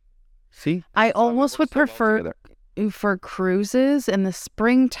 See? I almost would prefer for cruises in the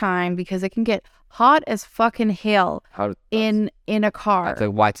springtime because it can get hot as fucking hell in a car. That's like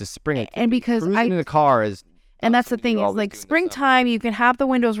why it's a spring. And because cruising in a car is And that's so the thing you're is always like doing the springtime, you can have the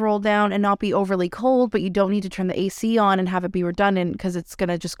windows rolled down and not be overly cold, but you don't need to turn the AC on and have it be redundant because it's going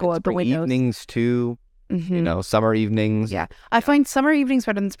to just go out the spring windows. evenings too. Mhm. Summer evenings. Yeah. I find summer evenings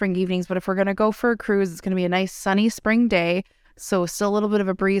better than spring evenings, but if we're going to go for a cruise, it's going to be a nice sunny spring day. So still a little bit of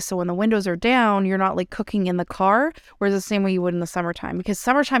a breeze. So when the windows are down, you're not like cooking in the car, whereas the same way you would in the summertime. Because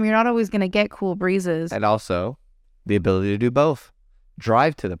summertime, you're not always going to get cool breezes. And also the ability to do both.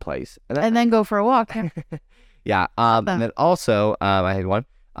 Drive to the place. And then go for a walk. Yeah. Yeah. And then also, I had one.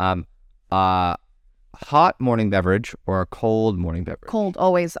 Hot morning beverage or a cold morning beverage. Cold,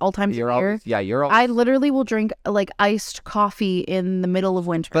 always, all times of You're year. always, yeah, you're always. I literally will drink like iced coffee in the middle of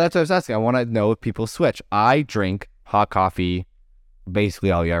winter. But that's what I was asking. I want to know if people switch. I drink hot coffee basically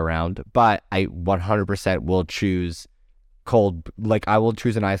all year round, but I 100% will choose cold. Like I will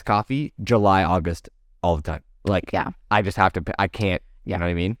choose an iced coffee July, August all the time. Like Yeah. I just have to. I can't. You know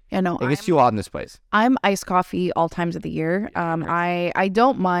what I mean? Yeah, no, It gets too hot in this place. I'm iced coffee all times of the year. I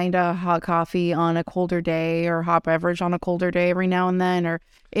don't mind a hot coffee on a colder day or hot beverage on a colder day every now and then. Or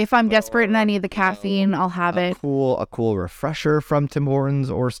if I'm desperate and I need the caffeine, I'll have it. A cool refresher from Tim Hortons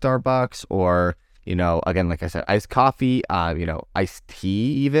or Starbucks, or again, like I said, iced coffee. Iced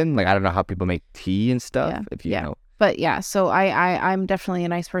tea even. Like I don't know how people make tea and stuff. Yeah, If you yeah. know. But yeah, so I'm definitely a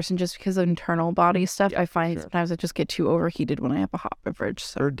nice person just because of internal body stuff. Yeah, I find sure. sometimes I just get too overheated when I have a hot beverage.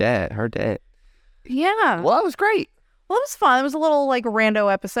 So Her dad. yeah. Well, that was great. Well, it was fun. It was a little like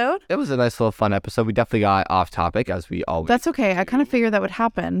rando episode. It was a nice little fun episode. We definitely got off topic as we always. That's okay. I kind of figured that would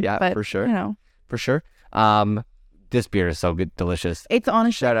happen. Yeah, but, for sure. For sure. This beer is so good, delicious. It's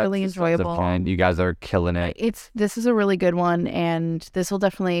honestly Shout out really to Sons of enjoyable. Kind. You guys are killing it. This is a really good one, and this will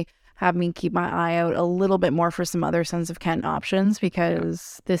definitely have me keep my eye out a little bit more for some other Sons of Kent options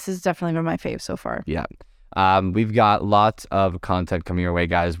because this has definitely been my fave so far. Yeah. We've got lots of content coming your way,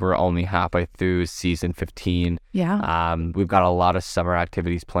 guys. We're only halfway through season 15. Yeah. We've got a lot of summer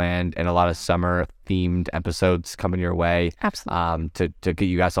activities planned and a lot of summer themed episodes coming your way. Absolutely. To get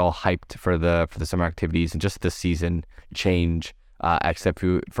you guys all hyped for the summer activities and just the season change. Except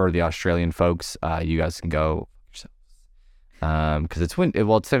for the Australian folks, you guys can go because it's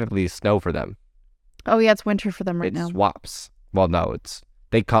it's technically snow for them. Oh yeah, it's winter for them right It now. swaps. Well, no,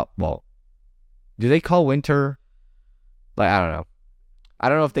 do they call winter? Like I don't know. I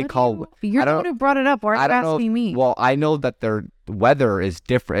don't know if they call. You're the one who brought it up. Why are you asking me? Well, I know that their weather is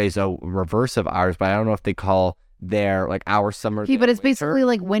different, is a reverse of ours, but I don't know if they call their our summer. Okay, but it's winter. basically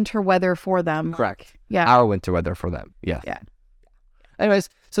like winter weather for them. Correct. Yeah. Our winter weather for them. Yes. Yeah. Anyways,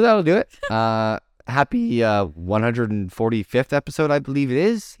 so that'll do it. Happy 145th episode, I believe it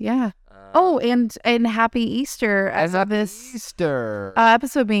is. Yeah. Oh, and happy Easter as of this Easter.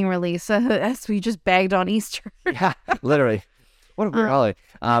 episode being released. As we just bagged on Easter. Yeah, literally. What a weird holiday.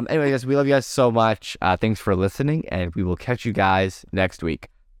 Anyway, guys, we love you guys so much. Thanks for listening, and we will catch you guys next week.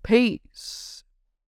 Peace.